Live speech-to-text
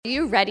Are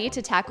you ready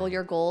to tackle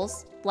your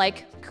goals,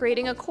 like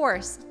creating a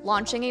course,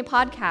 launching a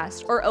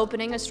podcast, or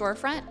opening a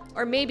storefront,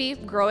 or maybe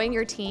growing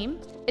your team?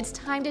 It's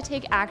time to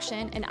take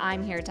action, and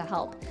I'm here to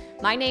help.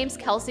 My name's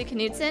Kelsey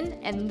Knutson,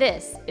 and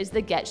this is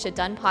the Get Shit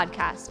Done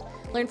podcast.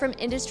 Learn from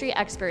industry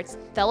experts,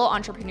 fellow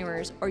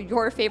entrepreneurs, or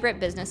your favorite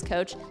business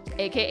coach,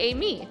 aka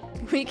me.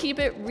 We keep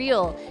it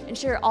real and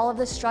share all of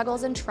the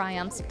struggles and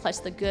triumphs, plus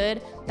the good,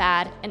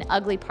 bad, and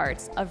ugly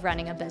parts of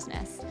running a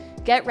business.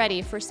 Get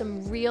ready for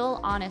some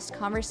real, honest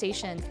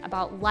conversations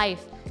about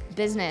life,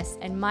 business,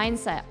 and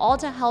mindset, all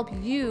to help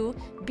you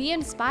be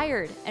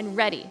inspired and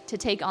ready to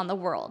take on the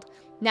world.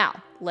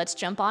 Now, let's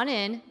jump on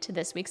in to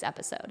this week's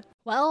episode.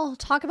 Well,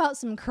 talk about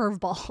some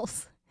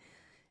curveballs.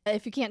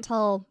 If you can't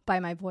tell by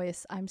my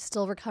voice, I'm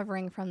still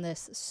recovering from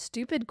this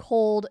stupid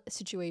cold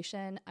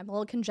situation. I'm a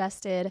little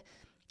congested.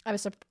 I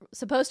was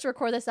supposed to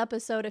record this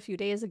episode a few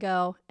days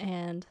ago,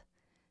 and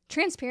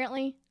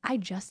transparently, I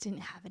just didn't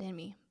have it in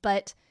me.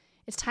 But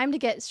it's time to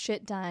get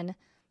shit done.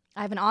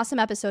 I have an awesome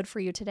episode for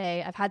you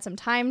today. I've had some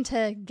time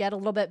to get a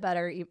little bit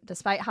better,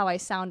 despite how I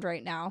sound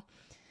right now.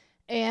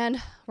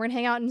 And we're going to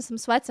hang out in some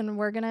sweats, and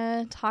we're going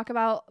to talk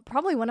about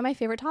probably one of my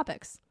favorite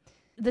topics.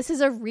 This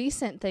is a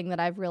recent thing that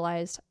I've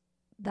realized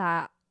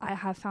that I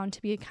have found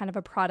to be kind of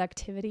a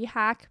productivity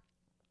hack.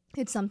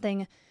 It's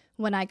something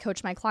when I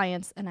coach my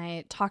clients and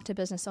I talk to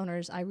business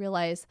owners, I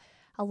realize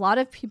a lot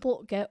of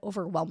people get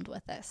overwhelmed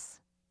with this.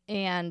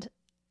 And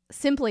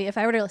simply, if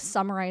I were to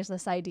summarize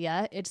this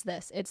idea, it's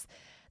this. It's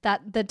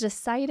that the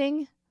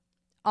deciding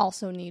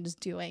also needs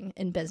doing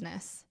in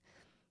business.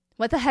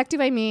 What the heck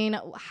do I mean?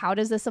 How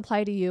does this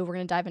apply to you? We're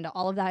going to dive into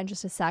all of that in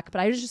just a sec,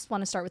 but I just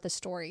want to start with a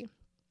story.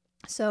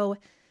 So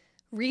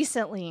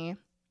recently,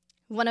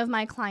 one of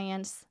my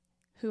clients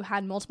who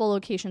had multiple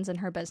locations in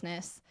her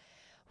business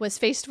was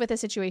faced with a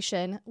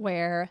situation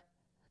where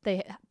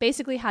they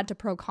basically had to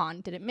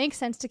pro-con. Did it make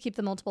sense to keep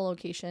the multiple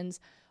locations,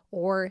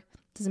 or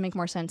does it make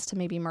more sense to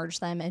maybe merge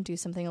them and do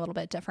something a little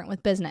bit different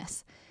with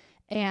business?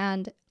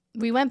 And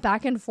we went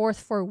back and forth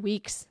for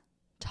weeks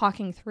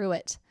talking through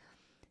it.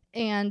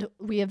 And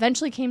we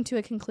eventually came to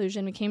a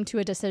conclusion. We came to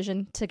a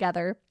decision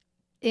together.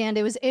 And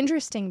it was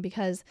interesting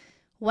because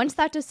once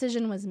that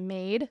decision was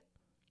made,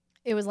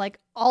 it was like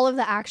all of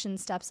the action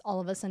steps all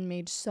of a sudden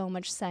made so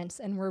much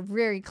sense, and we're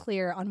very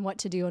clear on what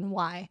to do and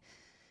why.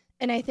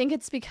 And I think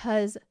it's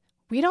because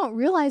we don't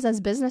realize as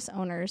business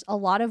owners, a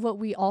lot of what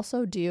we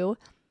also do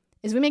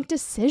is we make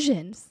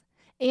decisions.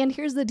 And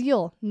here's the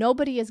deal.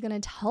 Nobody is going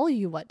to tell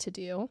you what to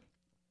do.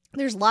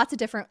 There's lots of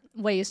different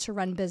ways to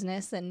run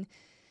business and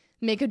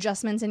make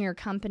adjustments in your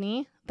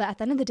company. But at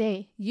the end of the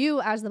day,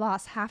 you as the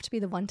boss have to be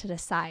the one to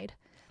decide.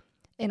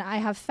 And I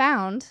have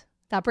found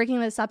that breaking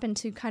this up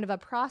into kind of a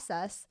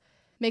process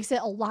makes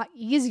it a lot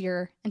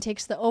easier and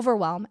takes the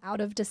overwhelm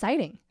out of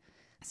deciding.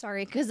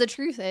 Because the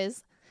truth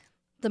is,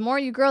 the more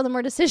you grow, the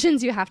more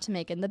decisions you have to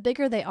make, and the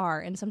bigger they are.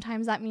 And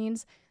sometimes that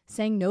means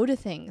saying no to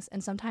things.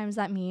 And sometimes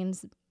that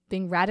means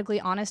being radically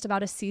honest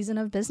about a season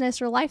of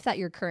business or life that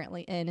you're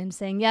currently in and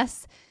saying,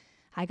 yes,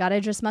 I got to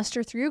just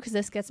muster through because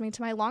this gets me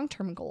to my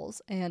long-term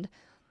goals. And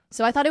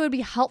so I thought it would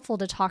be helpful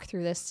to talk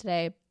through this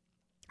today.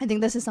 I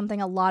think this is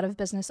something a lot of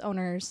business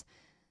owners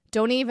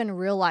don't even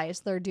realize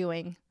they're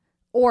doing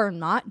or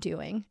not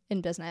doing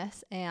in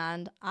business.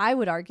 And I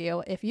would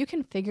argue if you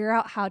can figure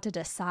out how to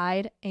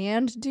decide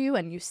and do,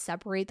 and you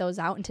separate those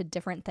out into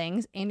different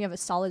things, and you have a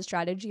solid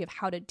strategy of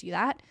how to do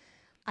that,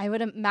 I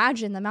would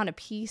imagine the amount of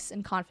peace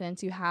and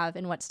confidence you have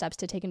in what steps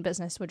to take in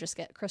business would just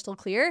get crystal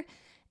clear.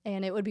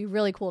 And it would be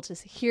really cool to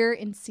hear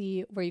and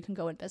see where you can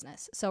go in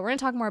business. So we're going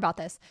to talk more about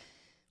this.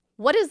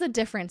 What is the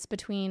difference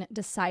between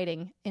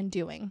deciding and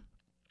doing?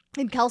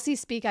 In Kelsey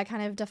speak, I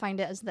kind of defined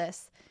it as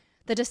this.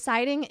 The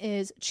deciding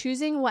is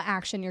choosing what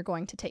action you're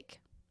going to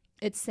take.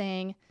 It's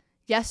saying,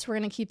 yes, we're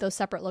going to keep those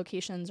separate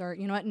locations, or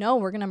you know what? No,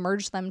 we're going to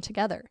merge them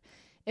together.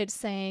 It's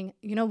saying,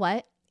 you know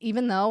what?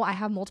 Even though I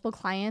have multiple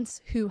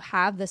clients who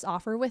have this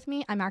offer with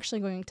me, I'm actually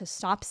going to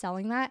stop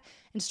selling that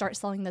and start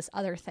selling this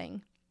other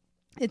thing.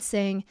 It's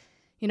saying,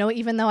 you know,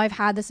 even though I've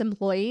had this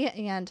employee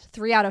and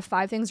 3 out of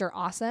 5 things are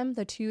awesome,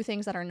 the 2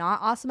 things that are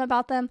not awesome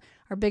about them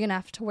are big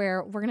enough to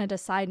where we're going to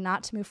decide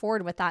not to move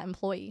forward with that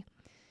employee.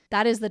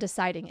 That is the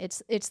deciding.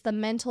 It's the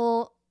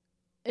mental,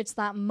 it's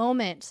that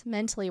moment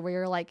mentally where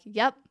you're like,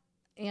 yep,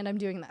 and I'm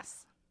doing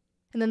this.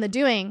 And then the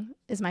doing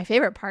is my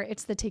favorite part.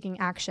 It's the taking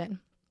action.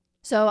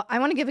 So I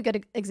want to give a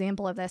good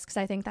example of this because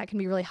I think that can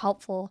be really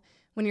helpful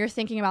when you're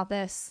thinking about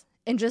this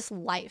in just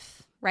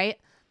life, right?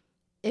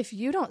 If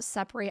you don't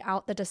separate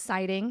out the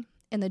deciding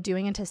and the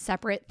doing into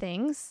separate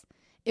things,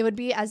 it would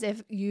be as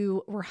if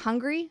you were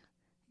hungry,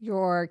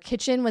 your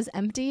kitchen was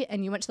empty,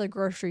 and you went to the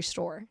grocery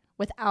store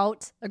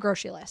without a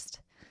grocery list.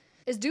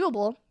 It's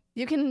doable.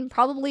 You can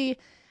probably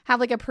have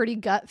like a pretty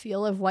gut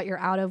feel of what you're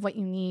out of, what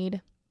you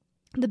need,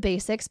 the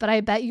basics, but I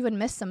bet you would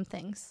miss some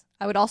things.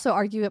 I would also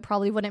argue it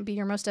probably wouldn't be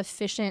your most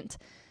efficient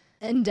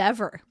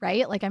endeavor,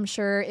 right? Like I'm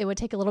sure it would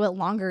take a little bit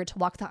longer to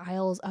walk the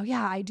aisles. Oh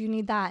yeah, I do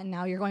need that. And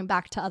now you're going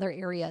back to other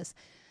areas.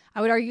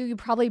 I would argue you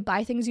probably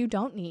buy things you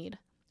don't need,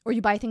 or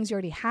you buy things you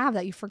already have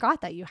that you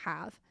forgot that you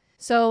have.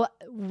 So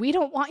we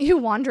don't want you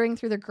wandering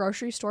through the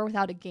grocery store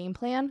without a game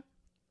plan.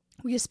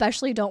 We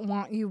especially don't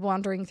want you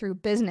wandering through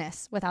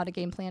business without a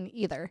game plan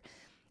either.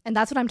 And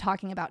that's what I'm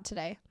talking about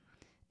today.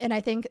 And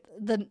I think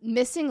the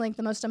missing link,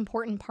 the most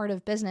important part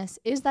of business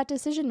is that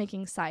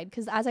decision-making side.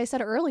 Because as I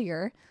said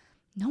earlier,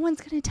 no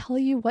one's going to tell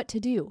you what to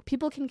do.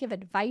 People can give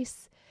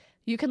advice.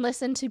 You can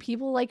listen to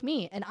people like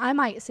me, and I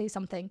might say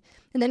something.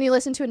 And then you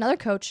listen to another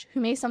coach who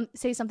may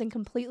say something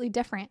completely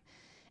different.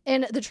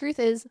 And the truth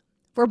is,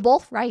 we're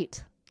both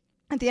right.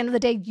 At the end of the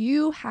day,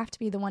 you have to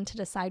be the one to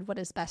decide what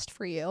is best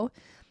for you.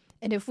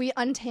 And if we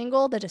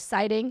untangle the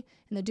deciding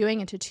and the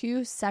doing into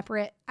two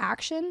separate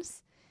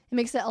actions, it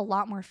makes it a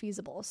lot more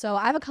feasible. So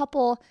I have a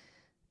couple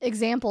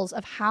examples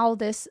of how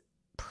this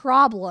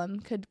problem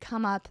could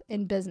come up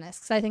in business,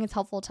 because I think it's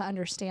helpful to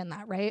understand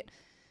that, right?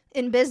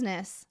 In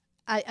business,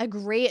 a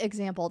great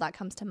example that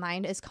comes to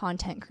mind is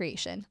content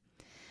creation.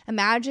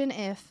 Imagine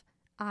if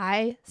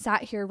I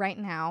sat here right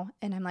now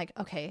and I'm like,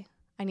 okay,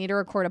 I need to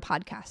record a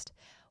podcast.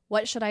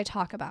 What should I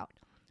talk about?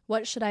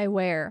 What should I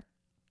wear?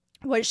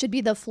 What should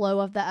be the flow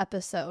of the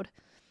episode?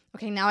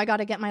 Okay, now I got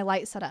to get my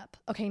light set up.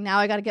 Okay, now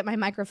I got to get my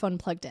microphone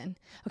plugged in.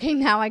 Okay,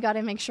 now I got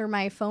to make sure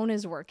my phone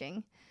is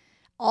working.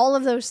 All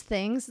of those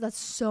things, that's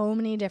so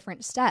many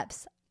different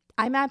steps.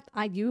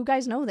 You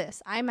guys know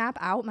this. I map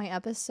out my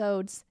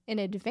episodes in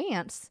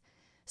advance.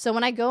 So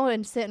when I go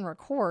and sit and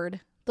record,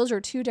 those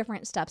are two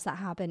different steps that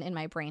happen in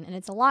my brain. And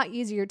it's a lot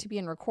easier to be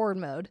in record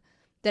mode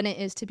than it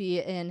is to be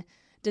in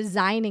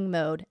designing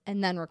mode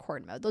and then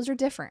record mode. Those are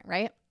different,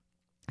 right?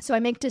 So I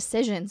make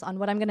decisions on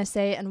what I'm going to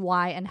say and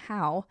why and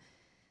how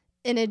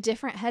in a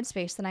different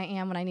headspace than I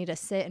am when I need to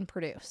sit and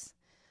produce.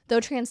 Though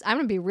I'm going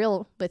to be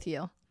real with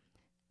you.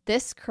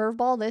 This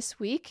curveball this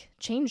week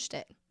changed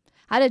it.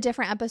 I had a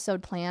different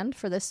episode planned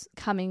for this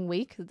coming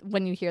week.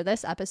 When you hear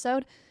this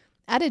episode,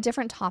 I had a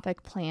different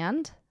topic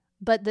planned,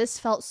 but this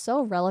felt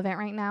so relevant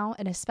right now.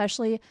 And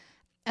especially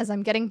as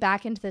I'm getting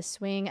back into the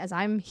swing, as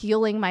I'm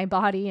healing my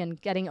body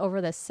and getting over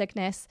this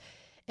sickness,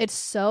 it's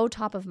so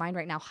top of mind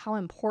right now how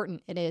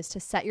important it is to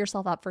set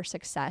yourself up for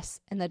success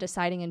in the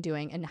deciding and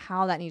doing, and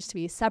how that needs to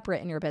be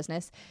separate in your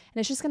business. And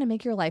it's just going to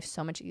make your life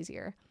so much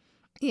easier.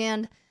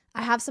 And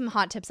I have some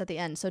hot tips at the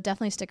end, so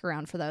definitely stick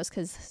around for those,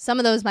 because some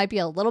of those might be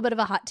a little bit of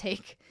a hot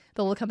take,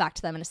 but we'll come back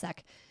to them in a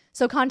sec.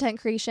 So content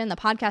creation, the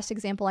podcast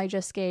example I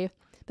just gave,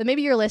 but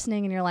maybe you're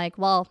listening and you're like,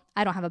 well,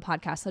 I don't have a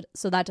podcast,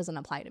 so that doesn't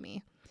apply to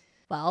me.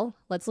 Well,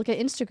 let's look at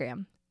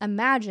Instagram.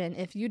 Imagine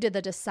if you did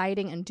the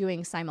deciding and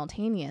doing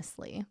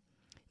simultaneously,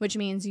 which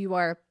means you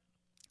are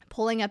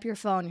pulling up your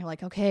phone. You're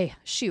like, okay,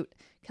 shoot,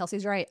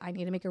 Kelsey's right. I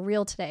need to make a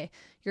reel today.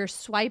 You're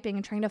swiping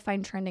and trying to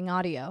find trending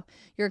audio.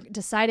 You're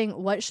deciding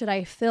what should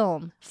I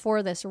film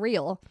for this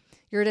reel.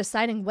 You're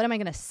deciding what am I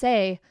going to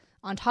say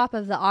on top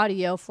of the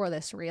audio for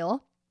this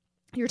reel.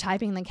 You're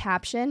typing the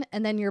caption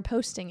and then you're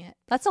posting it.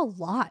 That's a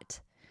lot.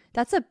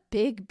 That's a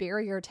big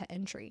barrier to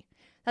entry.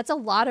 That's a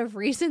lot of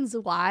reasons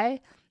why,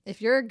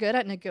 if you're good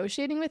at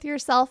negotiating with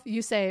yourself,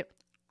 you say,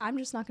 I'm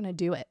just not going to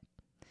do it.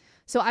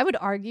 So I would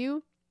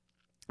argue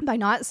by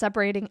not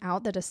separating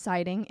out the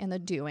deciding and the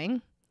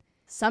doing,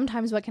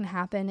 sometimes what can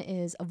happen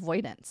is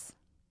avoidance.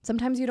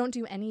 Sometimes you don't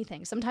do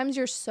anything. Sometimes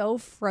you're so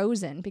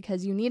frozen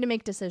because you need to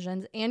make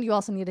decisions and you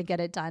also need to get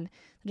it done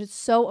that it's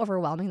so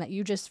overwhelming that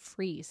you just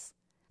freeze.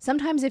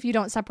 Sometimes if you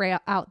don't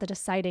separate out the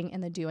deciding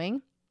and the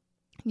doing,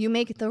 you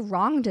make the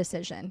wrong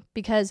decision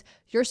because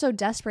you're so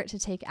desperate to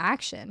take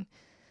action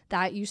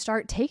that you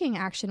start taking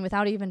action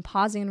without even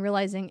pausing and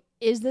realizing,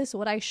 is this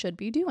what I should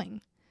be doing?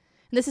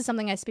 And this is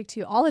something I speak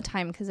to all the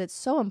time because it's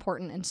so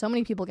important and so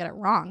many people get it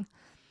wrong.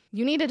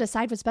 You need to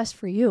decide what's best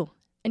for you.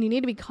 And you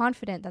need to be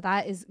confident that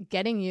that is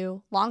getting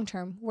you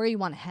long-term where you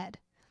want to head.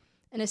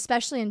 And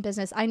especially in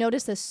business, I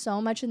noticed this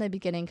so much in the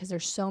beginning because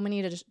there's so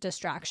many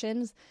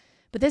distractions.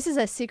 But this is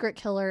a secret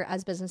killer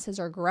as businesses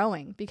are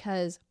growing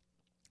because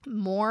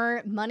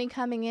more money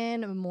coming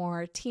in,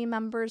 more team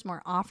members,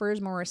 more offers,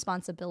 more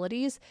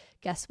responsibilities.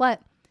 Guess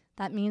what?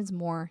 That means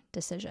more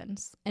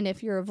decisions. And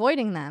if you're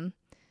avoiding them,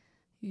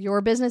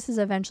 your business is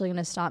eventually going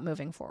to stop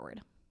moving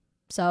forward.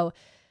 So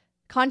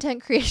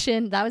content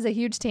creation, that was a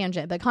huge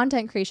tangent, but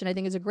content creation I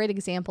think is a great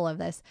example of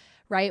this,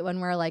 right? When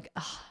we're like,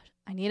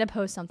 I need to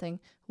post something.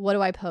 What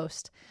do I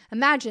post?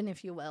 Imagine,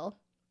 if you will,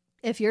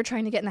 if you're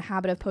trying to get in the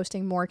habit of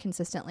posting more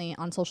consistently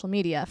on social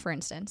media, for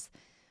instance,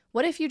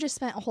 what if you just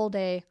spent a whole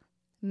day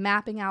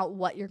mapping out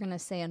what you're going to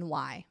say and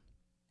why?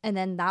 And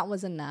then that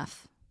was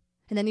enough.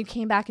 And then you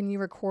came back and you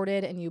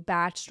recorded and you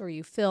batched or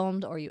you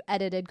filmed or you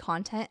edited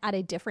content at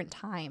a different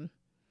time.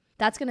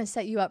 That's going to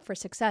set you up for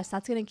success.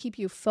 That's going to keep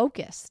you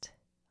focused.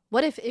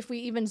 What if we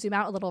even zoom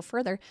out a little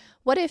further,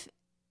 what if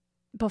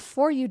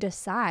before you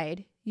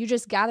decide, you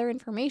just gather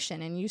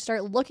information and you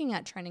start looking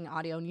at trending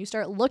audio and you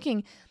start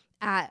looking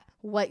at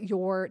what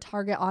your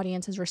target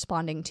audience is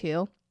responding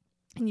to,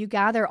 and you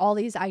gather all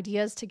these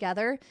ideas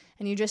together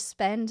and you just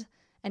spend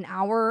an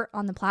hour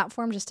on the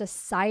platform just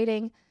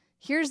deciding,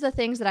 here's the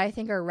things that I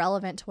think are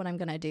relevant to what I'm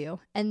going to do.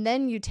 And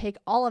then you take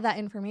all of that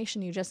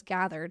information you just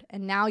gathered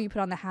and now you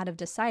put on the hat of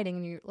deciding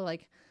and you're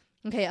like,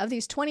 Okay, of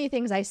these 20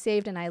 things I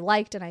saved and I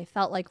liked and I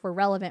felt like were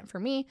relevant for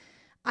me,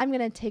 I'm going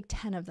to take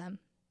 10 of them.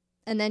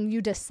 And then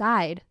you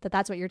decide that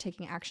that's what you're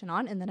taking action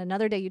on. And then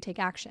another day you take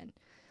action.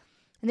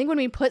 I think when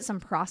we put some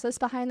process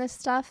behind this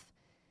stuff,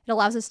 it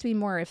allows us to be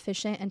more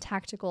efficient and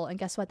tactical. And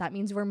guess what? That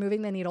means we're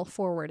moving the needle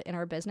forward in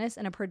our business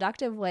in a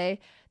productive way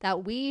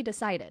that we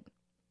decided.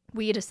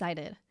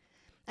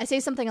 I say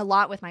something a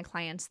lot with my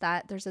clients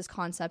that there's this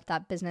concept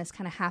that business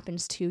kind of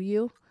happens to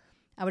you.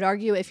 I would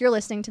argue if you're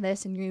listening to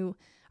this and you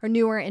are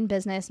newer in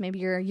business, maybe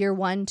you're year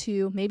 1,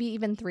 2, maybe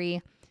even 3,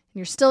 and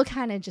you're still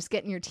kind of just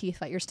getting your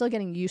teeth wet, you're still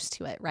getting used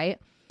to it, right?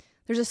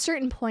 There's a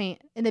certain point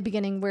in the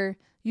beginning where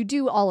you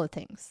do all of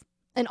things.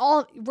 And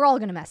we're all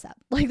going to mess up.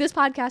 Like, this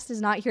podcast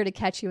is not here to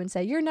catch you and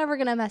say, you're never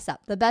going to mess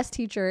up. The best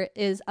teacher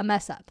is a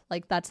mess up.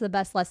 Like, that's the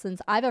best lessons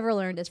I've ever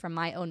learned is from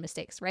my own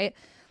mistakes, right?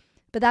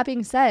 But that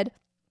being said,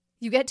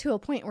 you get to a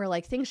point where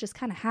like things just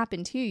kind of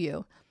happen to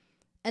you.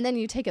 And then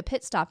you take a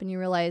pit stop and you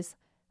realize,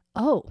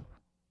 oh,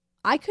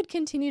 I could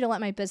continue to let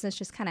my business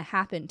just kind of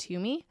happen to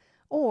me,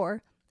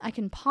 or I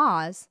can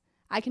pause.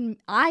 I can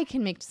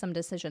make some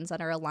decisions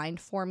that are aligned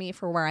for me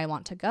for where I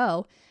want to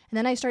go. And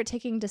then I start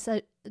taking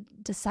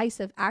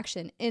decisive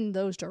action in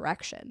those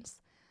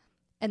directions.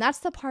 And that's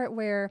the part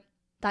where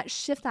that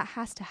shift that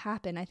has to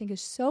happen, I think,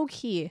 is so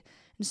key.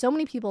 And so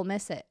many people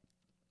miss it.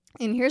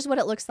 And here's what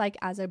it looks like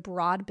as a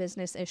broad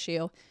business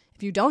issue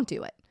if you don't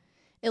do it.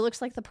 It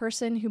looks like the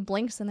person who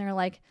blinks and they're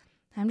like,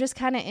 I'm just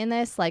kind of in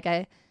this. Like,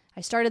 I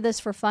started this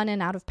for fun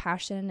and out of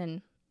passion,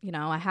 and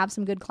I have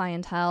some good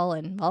clientele,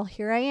 and well,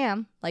 here I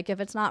am. Like, if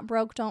it's not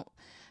broke,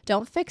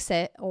 don't fix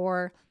it.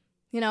 Or,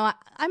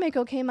 I make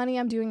okay money.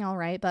 I'm doing all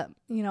right. But,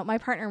 my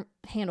partner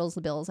handles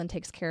the bills and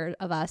takes care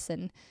of us.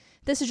 And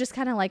this is just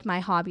kind of like my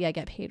hobby I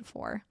get paid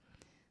for.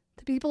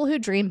 The people who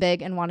dream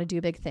big and want to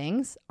do big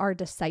things are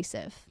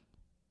decisive.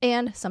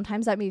 And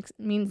sometimes that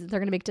means they're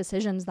going to make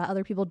decisions that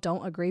other people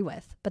don't agree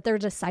with, but they're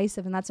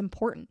decisive, and that's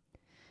important.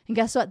 And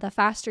guess what? The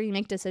faster you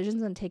make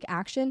decisions and take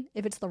action,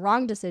 if it's the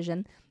wrong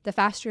decision, the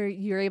faster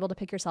you're able to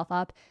pick yourself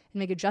up and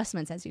make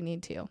adjustments as you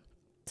need to.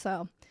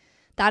 So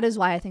that is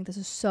why I think this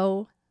is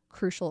so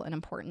crucial and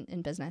important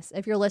in business.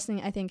 If you're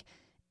listening, I think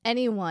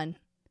anyone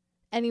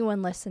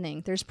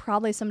listening, there's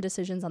probably some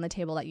decisions on the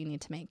table that you need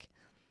to make.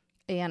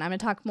 And I'm going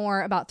to talk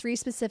more about 3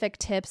 specific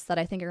tips that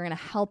I think are going to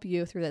help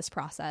you through this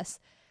process.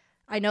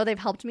 I know they've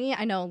helped me.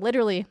 I know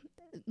literally,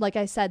 like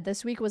I said,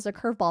 this week was a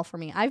curveball for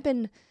me. I've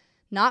been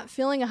not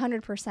feeling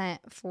 100%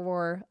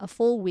 for a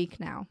full week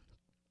now.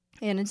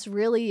 And it's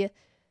really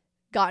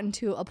gotten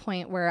to a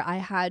point where I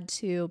had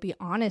to be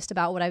honest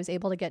about what I was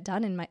able to get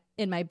done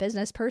in my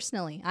business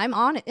personally. I'm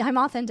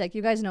authentic.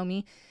 You guys know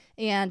me.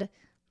 And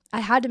I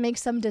had to make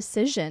some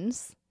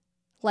decisions,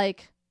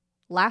 like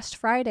last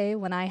Friday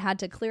when I had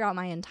to clear out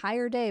my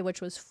entire day,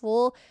 which was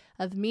full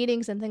of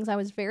meetings and things I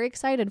was very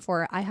excited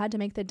for. I had to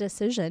make the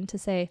decision to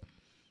say,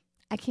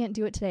 I can't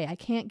do it today. I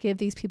can't give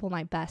these people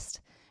my best.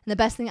 And the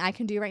best thing I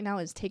can do right now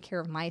is take care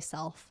of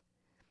myself.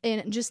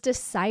 And just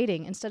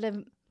deciding instead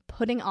of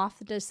putting off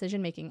the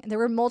decision making. And there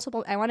were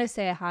multiple, I want to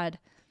say I had,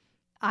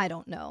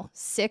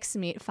 6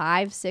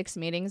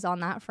 meetings on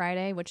that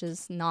Friday, which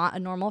is not a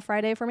normal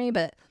Friday for me,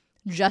 but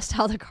just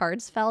how the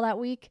cards fell that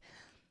week.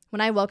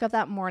 When I woke up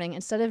that morning,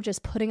 instead of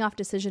just putting off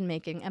decision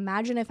making,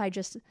 imagine if I'm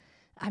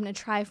going to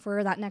try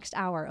for that next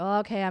hour. Oh,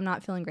 okay, I'm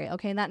not feeling great.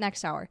 Okay, that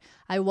next hour.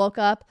 I woke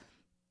up,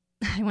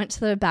 I went to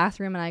the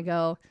bathroom and I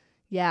go,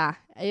 yeah,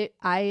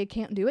 I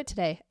can't do it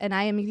today. And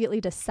I immediately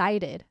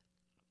decided.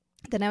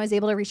 Then I was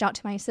able to reach out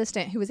to my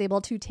assistant who was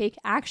able to take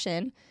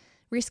action,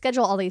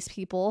 reschedule all these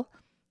people.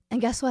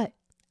 And guess what?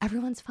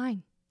 Everyone's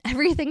fine.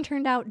 Everything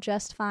turned out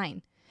just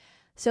fine.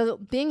 So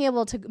being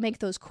able to make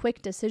those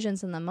quick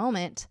decisions in the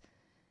moment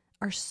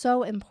are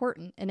so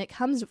important. And it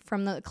comes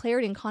from the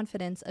clarity and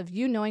confidence of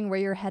you knowing where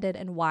you're headed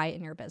and why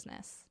in your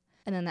business.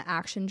 And then the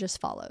action just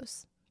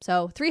follows.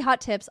 So 3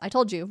 hot tips. I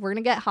told you, we're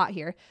going to get hot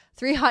here.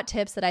 3 hot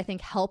tips that I think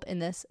help in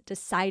this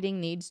deciding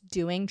needs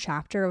doing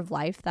chapter of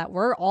life that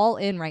we're all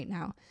in right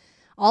now.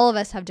 All of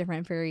us have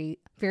different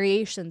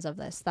variations of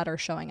this that are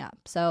showing up.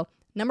 So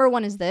number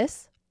 1 is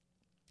this.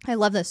 I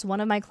love this.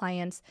 One of my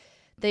clients,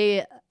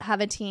 they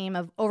have a team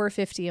of over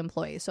 50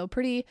 employees. So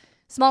pretty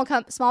small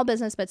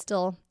business, but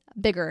still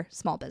bigger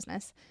small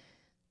business.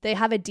 They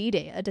have a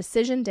D-Day, a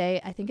decision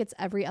day. I think it's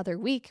every other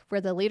week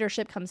where the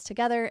leadership comes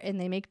together and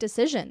they make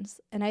decisions.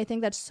 And I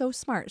think that's so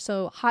smart.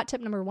 So hot tip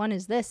number 1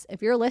 is this.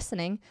 If you're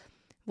listening,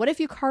 what if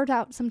you carved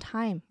out some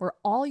time where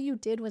all you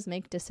did was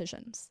make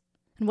decisions?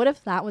 And what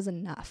if that was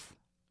enough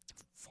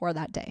for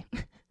that day?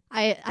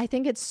 I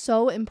think it's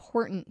so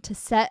important to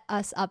set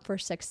us up for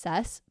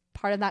success.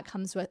 Part of that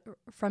comes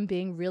from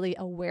being really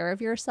aware of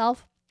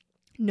yourself,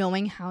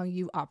 knowing how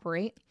you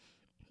operate,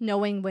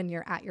 knowing when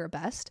you're at your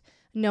best,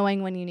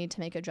 knowing when you need to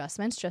make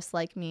adjustments, just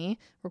like me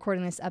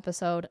recording this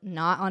episode,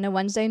 not on a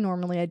Wednesday.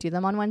 Normally I do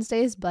them on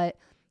Wednesdays, but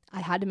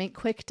I had to make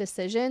quick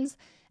decisions.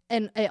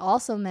 And it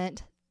also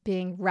meant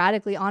being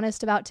radically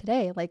honest about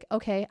today. Like,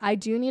 okay, I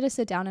do need to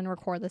sit down and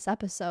record this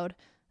episode.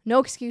 No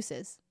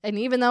excuses. And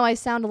even though I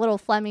sound a little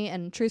phlegmy,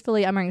 and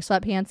truthfully, I'm wearing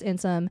sweatpants and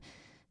some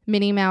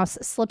Minnie Mouse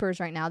slippers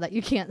right now that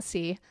you can't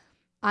see.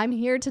 I'm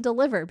here to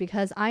deliver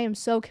because I am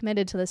so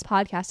committed to this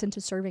podcast and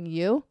to serving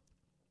you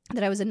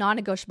that I was a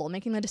non-negotiable.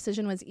 Making the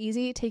decision was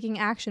easy. Taking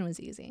action was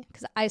easy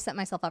because I set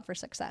myself up for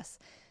success.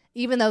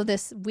 Even though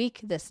this week,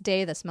 this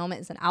day, this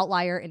moment is an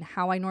outlier in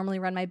how I normally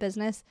run my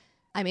business,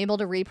 I'm able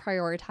to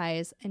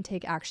reprioritize and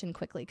take action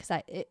quickly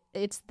because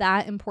it's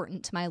that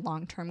important to my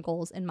long-term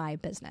goals in my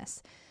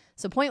business.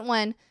 So point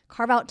 1,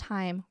 carve out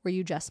time where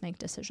you just make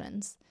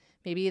decisions.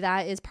 Maybe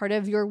that is part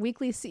of your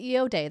weekly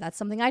CEO day. That's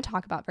something I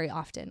talk about very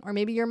often. Or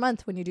maybe your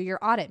month when you do your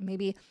audit.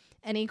 Maybe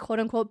any quote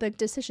unquote big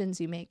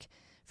decisions you make.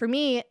 For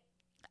me,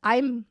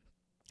 I'm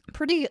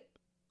pretty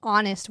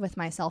honest with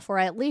myself, or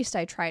at least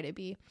I try to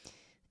be.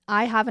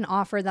 I have an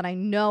offer that I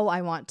know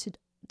I want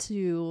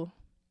to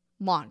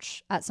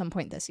launch at some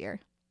point this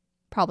year,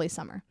 probably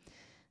summer.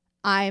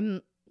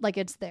 I'm like,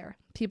 it's there.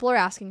 People are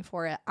asking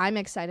for it. I'm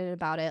excited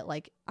about it.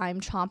 Like, I'm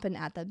chomping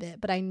at the bit,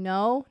 but I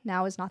know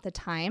now is not the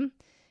time.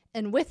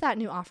 And with that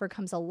new offer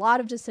comes a lot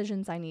of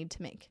decisions I need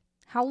to make.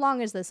 How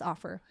long is this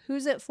offer?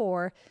 Who's it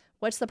for?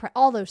 What's the price?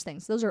 All those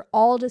things. Those are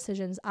all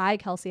decisions I,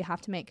 Kelsey,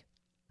 have to make.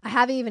 I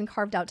haven't even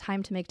carved out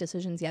time to make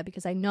decisions yet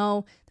because I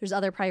know there's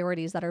other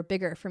priorities that are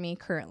bigger for me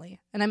currently.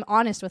 And I'm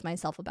honest with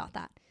myself about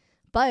that.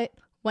 But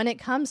when it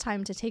comes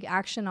time to take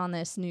action on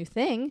this new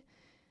thing,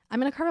 I'm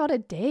going to carve out a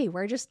day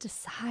where I just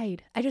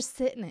decide. I just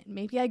sit in it.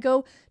 Maybe I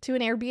go to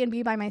an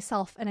Airbnb by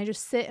myself and I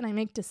just sit and I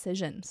make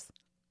decisions.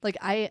 Like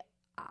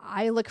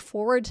I look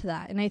forward to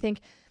that. And I think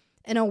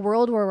in a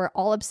world where we're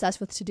all obsessed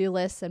with to-do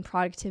lists and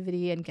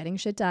productivity and getting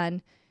shit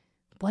done,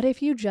 what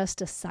if you just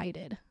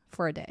decided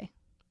for a day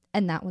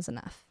and that was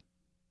enough?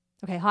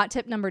 Okay, hot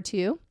tip number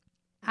 2,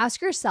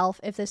 ask yourself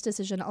if this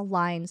decision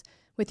aligns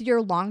with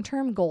your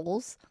long-term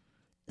goals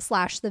 /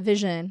 the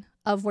vision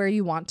of where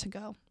you want to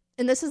go.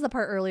 And this is the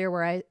part earlier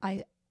where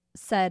I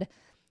said,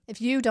 if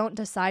you don't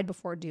decide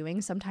before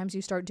doing, sometimes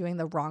you start doing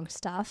the wrong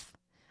stuff.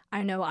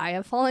 I know I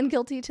have fallen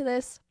guilty to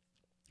this.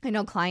 I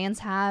know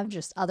clients have,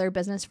 just other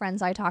business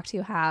friends I talk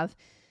to have.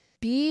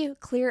 Be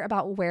clear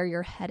about where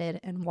you're headed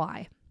and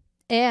why.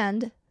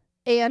 And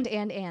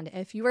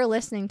if you are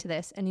listening to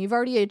this and you've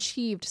already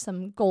achieved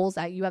some goals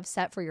that you have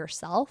set for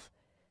yourself,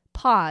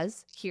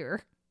 pause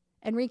here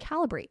and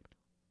recalibrate.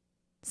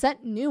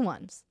 Set new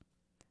ones.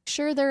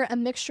 Sure, they're a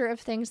mixture of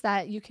things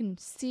that you can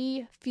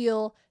see,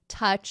 feel,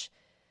 touch,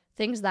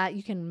 things that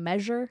you can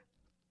measure,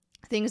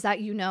 things that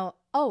you know,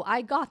 oh,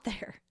 I got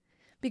there.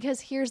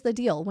 Because here's the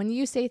deal. When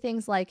you say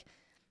things like,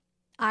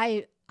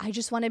 I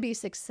just want to be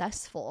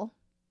successful,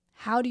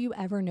 how do you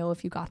ever know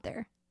if you got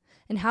there?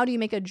 And how do you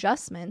make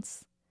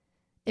adjustments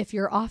if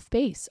you're off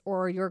base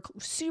or you're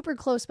super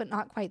close but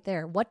not quite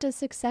there? What does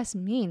success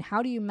mean?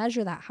 How do you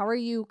measure that? How are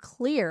you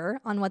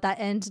clear on what that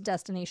end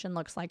destination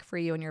looks like for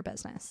you and your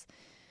business?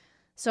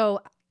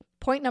 So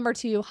point number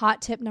 2,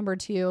 hot tip number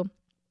 2,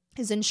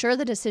 is ensure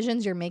the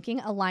decisions you're making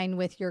align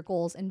with your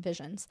goals and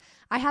visions.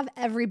 I have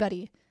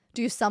everybody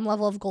do some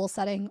level of goal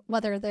setting,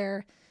 whether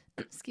they're,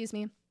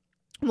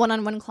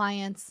 one-on-one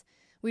clients.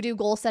 We do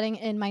goal setting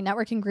in my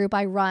networking group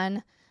I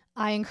run.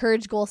 I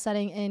encourage goal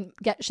setting in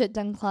Get Shit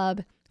Done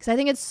Club because I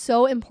think it's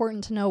so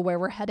important to know where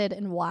we're headed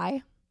and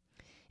why.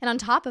 And on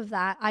top of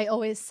that, I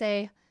always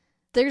say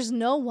there's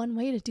no one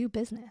way to do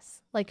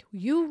business. Like,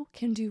 you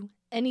can do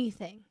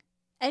anything.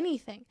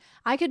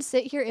 I could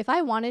sit here if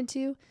I wanted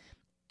to.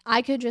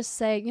 I could just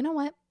say, you know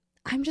what?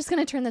 I'm just going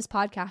to turn this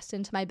podcast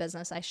into my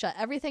business. I shut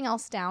everything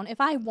else down.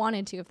 If I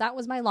wanted to, if that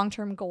was my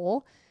long-term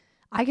goal,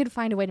 I could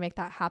find a way to make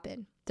that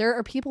happen. There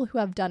are people who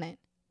have done it.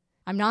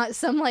 I'm not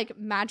some like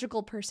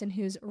magical person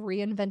who's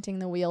reinventing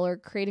the wheel or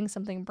creating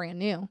something brand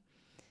new.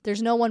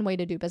 There's no one way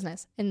to do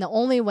business. And the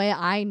only way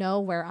I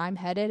know where I'm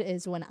headed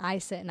is when I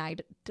sit and I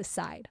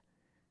decide.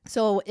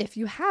 So if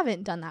you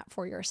haven't done that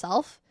for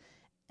yourself,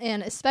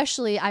 and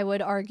especially I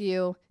would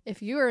argue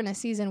if you are in a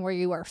season where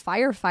you are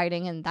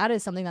firefighting, and that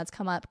is something that's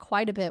come up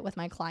quite a bit with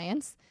my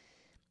clients,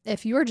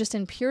 if you are just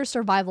in pure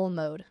survival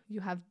mode, you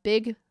have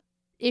big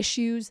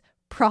issues,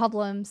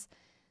 problems,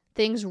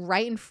 things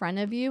right in front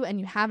of you,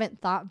 and you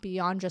haven't thought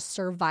beyond just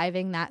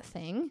surviving that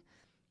thing,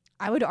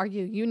 I would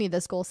argue you need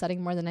this goal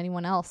setting more than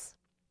anyone else.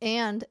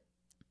 And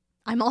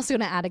I'm also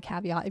going to add a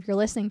caveat. If you're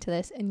listening to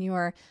this and you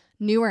are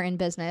newer in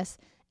business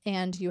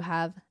and you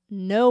have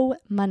no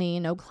money,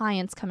 no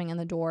clients coming in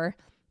the door,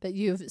 but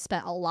you've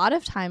spent a lot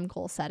of time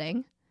goal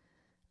setting,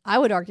 I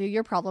would argue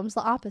your problem's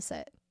the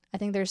opposite. I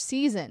think there's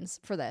seasons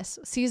for this.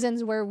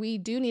 Seasons where we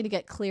do need to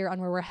get clear on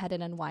where we're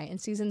headed and why, and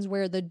seasons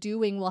where the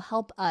doing will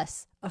help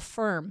us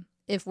affirm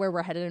if where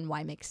we're headed and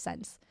why makes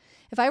sense.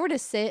 If I were to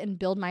sit and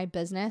build my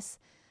business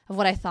of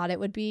what I thought it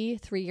would be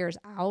 3 years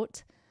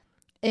out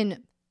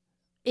in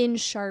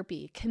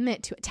Sharpie,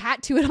 commit to it,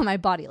 tattoo it on my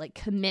body, like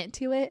commit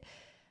to it,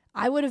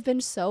 I would have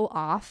been so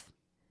off.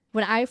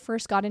 When I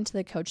first got into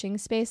the coaching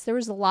space, there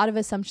was a lot of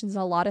assumptions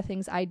and a lot of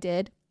things I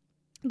did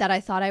that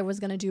I thought I was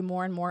going to do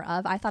more and more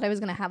of. I thought I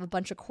was going to have a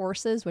bunch of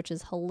courses, which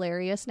is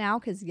hilarious now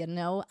because,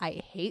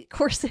 I hate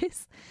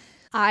courses.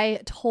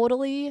 I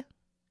totally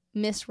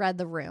misread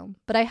the room,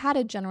 but I had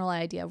a general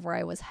idea of where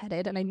I was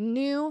headed and I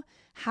knew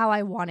how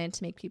I wanted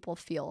to make people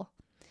feel.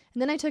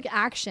 And then I took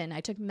action.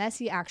 I took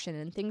messy action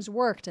and things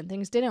worked and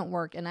things didn't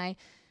work. And I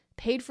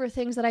paid for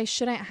things that I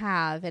shouldn't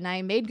have. And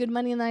I made good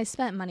money and then I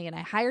spent money and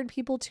I hired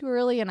people too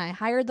early and I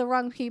hired the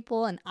wrong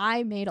people and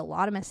I made a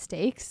lot of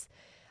mistakes.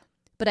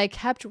 But I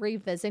kept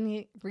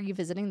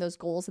revisiting those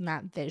goals and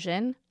that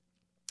vision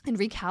and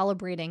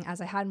recalibrating as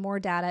I had more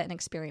data and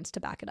experience to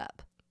back it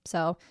up.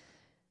 So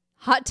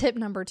hot tip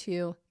number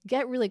 2,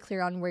 get really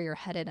clear on where you're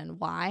headed and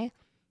why.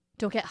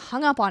 Don't get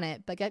hung up on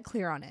it, but get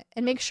clear on it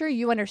and make sure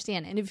you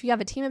understand. And if you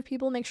have a team of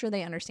people, make sure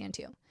they understand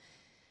too. And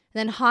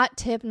then hot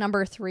tip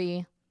number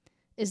 3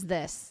 is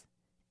this.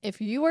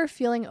 If you are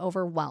feeling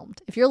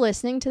overwhelmed, if you're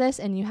listening to this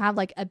and you have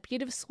like a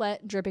bead of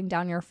sweat dripping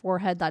down your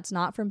forehead that's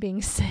not from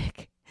being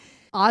sick,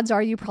 odds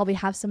are you probably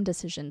have some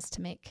decisions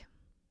to make.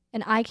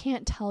 And I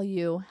can't tell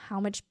you how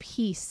much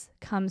peace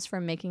comes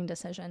from making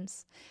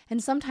decisions.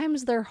 And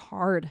sometimes they're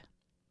hard.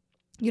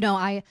 You know,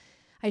 I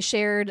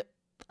shared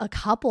a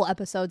couple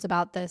episodes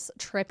about this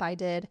trip I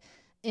did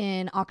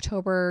in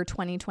October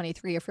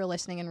 2023, if you're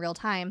listening in real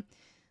time,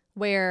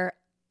 where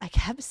I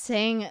kept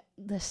saying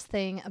this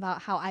thing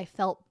about how I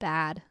felt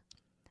bad.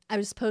 I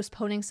was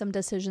postponing some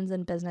decisions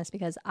in business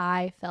because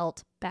I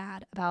felt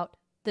bad about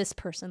this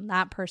person,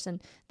 that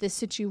person, this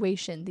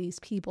situation, these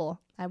people.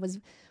 I was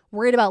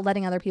worried about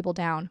letting other people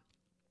down,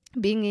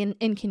 being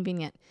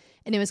inconvenient.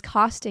 And it was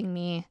costing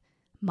me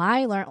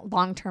my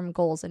long-term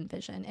goals and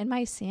vision and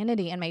my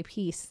sanity and my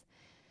peace.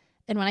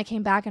 And when I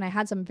came back and I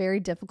had some very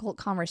difficult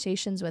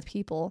conversations with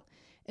people,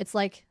 it's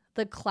like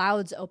the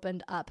clouds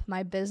opened up.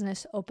 My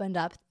business opened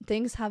up.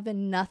 Things have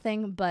been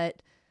nothing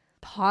but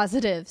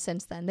positive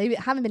since then. They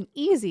haven't been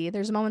easy.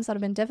 There's moments that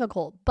have been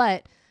difficult,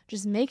 but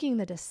just making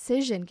the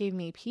decision gave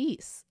me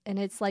peace. And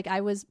it's like I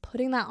was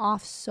putting that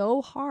off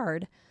so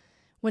hard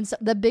when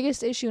the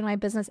biggest issue in my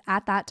business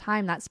at that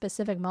time, that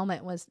specific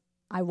moment, was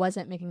I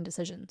wasn't making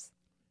decisions.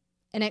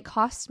 And it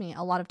cost me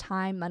a lot of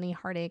time, money,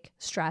 heartache,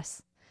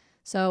 stress.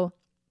 So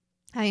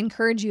I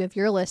encourage you, if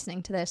you're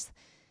listening to this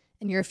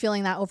and you're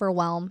feeling that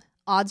overwhelm,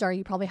 odds are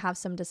you probably have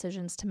some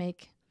decisions to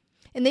make.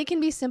 And they can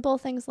be simple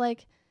things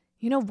like,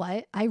 you know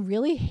what? I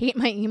really hate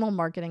my email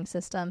marketing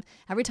system.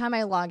 Every time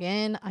I log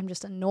in, I'm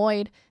just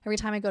annoyed. Every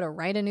time I go to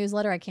write a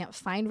newsletter, I can't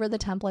find where the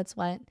templates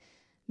went.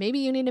 Maybe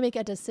you need to make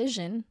a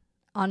decision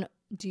on,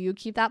 do you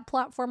keep that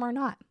platform or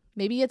not?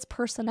 Maybe it's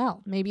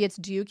personnel. Maybe it's,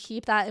 do you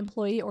keep that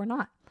employee or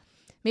not?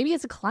 Maybe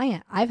it's a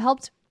client. I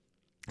have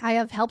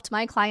helped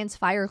my clients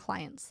fire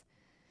clients.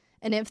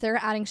 And if they're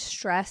adding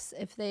stress,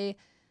 if they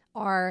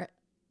are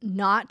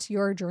not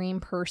your dream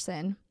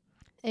person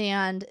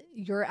and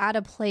you're at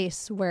a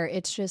place where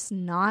it's just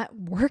not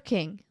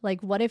working,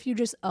 like what if you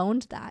just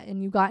owned that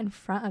and you got in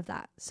front of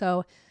that?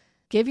 So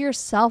give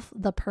yourself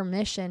the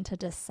permission to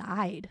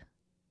decide.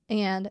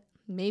 And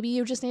maybe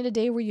you just need a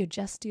day where you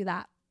just do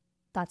that.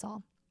 That's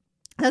all.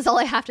 That's all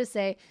I have to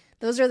say.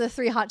 Those are the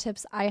 3 hot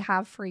tips I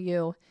have for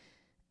you.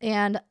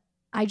 And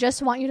I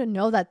just want you to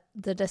know that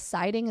the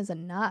deciding is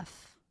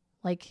enough.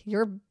 Like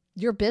your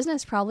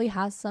business probably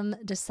has some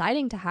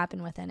deciding to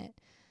happen within it.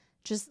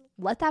 Just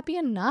let that be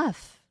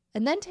enough.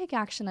 And then take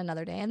action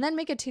another day. And then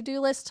make a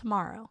to-do list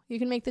tomorrow. You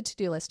can make the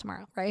to-do list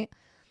tomorrow, right?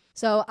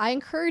 So I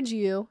encourage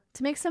you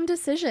to make some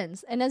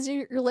decisions. And as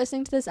you're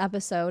listening to this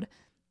episode,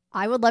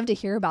 I would love to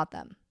hear about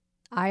them.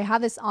 I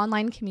have this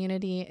online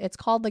community. It's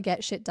called the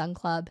Get Shit Done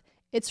Club.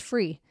 It's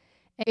free.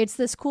 It's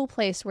this cool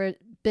place where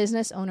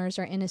business owners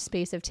are in a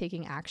space of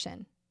taking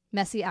action,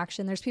 messy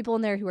action. There's people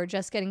in there who are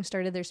just getting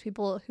started. There's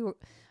people who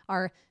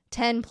are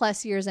 10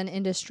 plus years in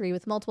industry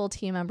with multiple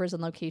team members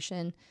and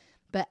location,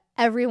 but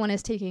everyone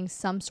is taking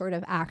some sort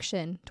of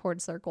action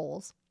towards their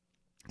goals.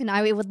 And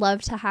I would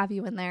love to have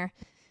you in there.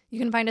 You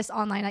can find us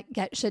online at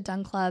Get Shit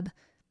Done Club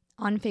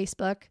on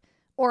Facebook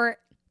or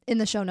in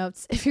the show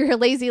notes. If you're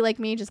lazy like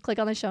me, just click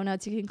on the show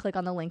notes. You can click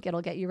on the link.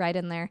 It'll get you right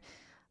in there.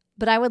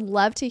 But I would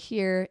love to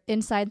hear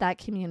inside that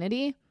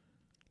community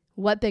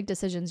what big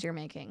decisions you're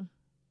making,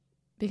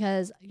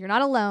 because you're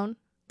not alone.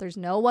 There's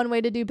no one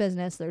way to do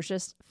business. There's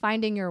just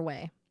finding your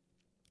way.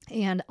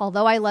 And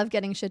although I love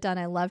getting shit done,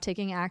 I love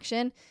taking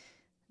action,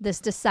 this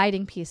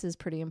deciding piece is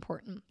pretty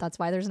important. That's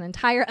why there's an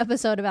entire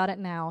episode about it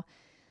now.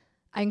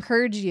 I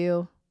encourage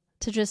you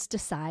to just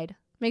decide,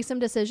 make some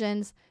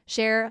decisions,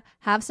 share,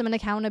 have some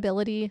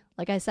accountability.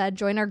 Like I said,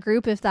 join our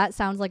group if that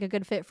sounds like a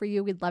good fit for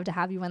you. We'd love to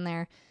have you in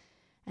there.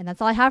 And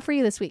that's all I have for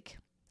you this week.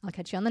 I'll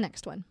catch you on the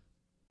next one.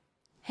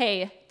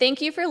 Hey,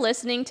 thank you for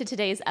listening to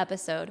today's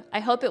episode. I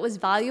hope it was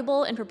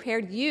valuable and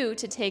prepared you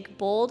to take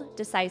bold,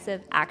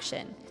 decisive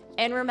action.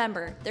 And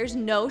remember, there's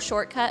no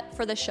shortcut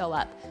for the show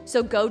up,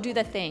 so go do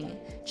the thing.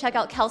 Check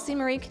out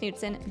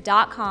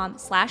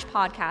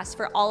kelseymarieknutson.com/podcast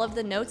for all of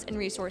the notes and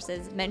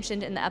resources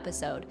mentioned in the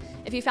episode.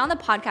 If you found the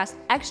podcast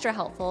extra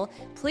helpful,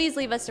 please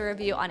leave us a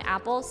review on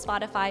Apple,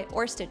 Spotify,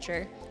 or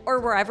Stitcher, or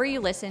wherever you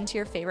listen to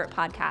your favorite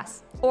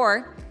podcasts,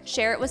 or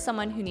share it with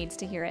someone who needs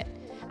to hear it.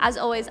 As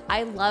always,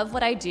 I love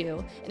what I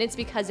do, and it's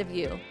because of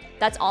you.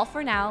 That's all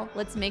for now.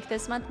 Let's make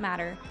this month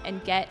matter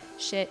and get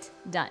shit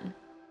done.